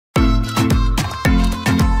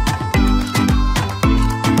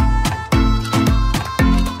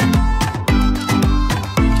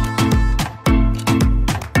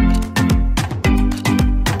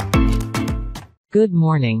Good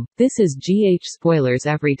morning. This is GH Spoilers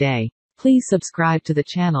Every Day. Please subscribe to the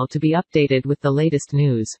channel to be updated with the latest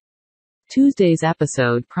news. Tuesday's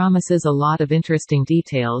episode promises a lot of interesting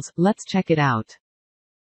details, let's check it out.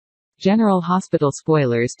 General Hospital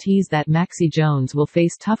spoilers tease that Maxie Jones will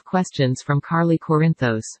face tough questions from Carly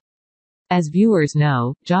Corinthos. As viewers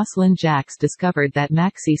know, Jocelyn Jacks discovered that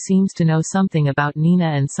Maxie seems to know something about Nina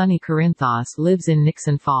and Sonny Corinthos lives in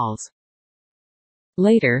Nixon Falls.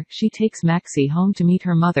 Later, she takes Maxie home to meet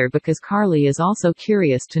her mother because Carly is also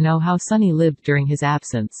curious to know how Sonny lived during his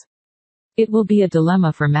absence. It will be a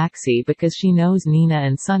dilemma for Maxie because she knows Nina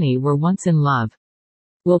and Sonny were once in love.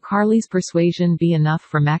 Will Carly's persuasion be enough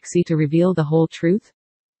for Maxie to reveal the whole truth?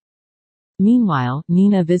 Meanwhile,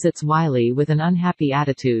 Nina visits Wiley with an unhappy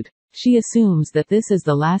attitude. She assumes that this is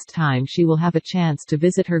the last time she will have a chance to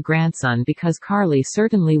visit her grandson because Carly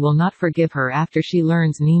certainly will not forgive her after she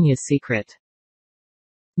learns Nina's secret.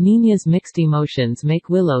 Nina's mixed emotions make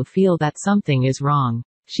Willow feel that something is wrong.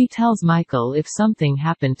 She tells Michael if something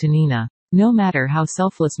happened to Nina. No matter how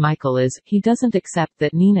selfless Michael is, he doesn't accept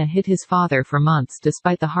that Nina hid his father for months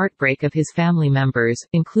despite the heartbreak of his family members,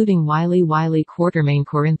 including Wiley Quartermaine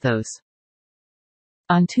Corinthos.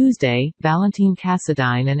 On Tuesday, Valentine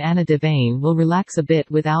Cassadine and Anna Devane will relax a bit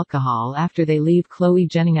with alcohol after they leave Chloe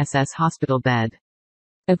Jennings's hospital bed.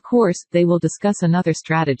 Of course, they will discuss another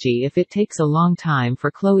strategy if it takes a long time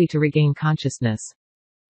for Chloe to regain consciousness.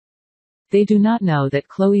 They do not know that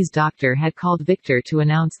Chloe's doctor had called Victor to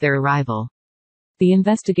announce their arrival. The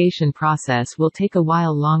investigation process will take a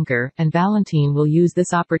while longer, and Valentine will use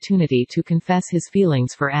this opportunity to confess his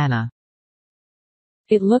feelings for Anna.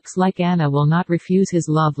 It looks like Anna will not refuse his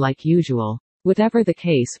love like usual. Whatever the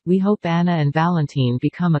case, we hope Anna and Valentine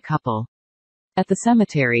become a couple. At the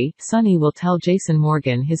cemetery, Sonny will tell Jason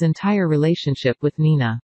Morgan his entire relationship with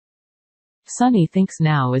Nina. Sonny thinks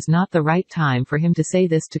now is not the right time for him to say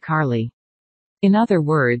this to Carly. In other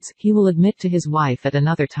words, he will admit to his wife at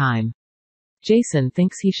another time. Jason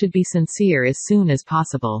thinks he should be sincere as soon as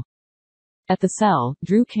possible. At the cell,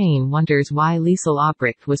 Drew Kane wonders why Liesl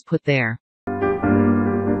Obrecht was put there.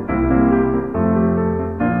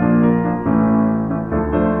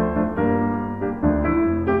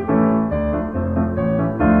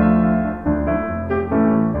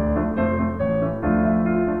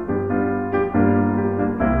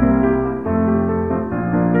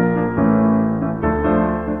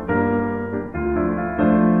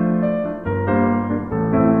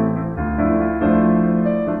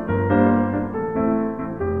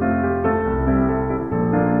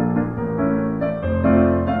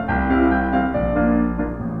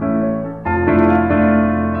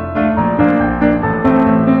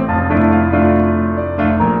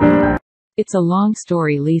 It's a long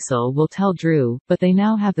story, Liesl will tell Drew, but they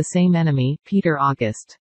now have the same enemy, Peter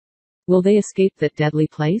August. Will they escape that deadly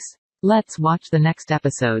place? Let's watch the next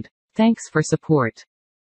episode. Thanks for support.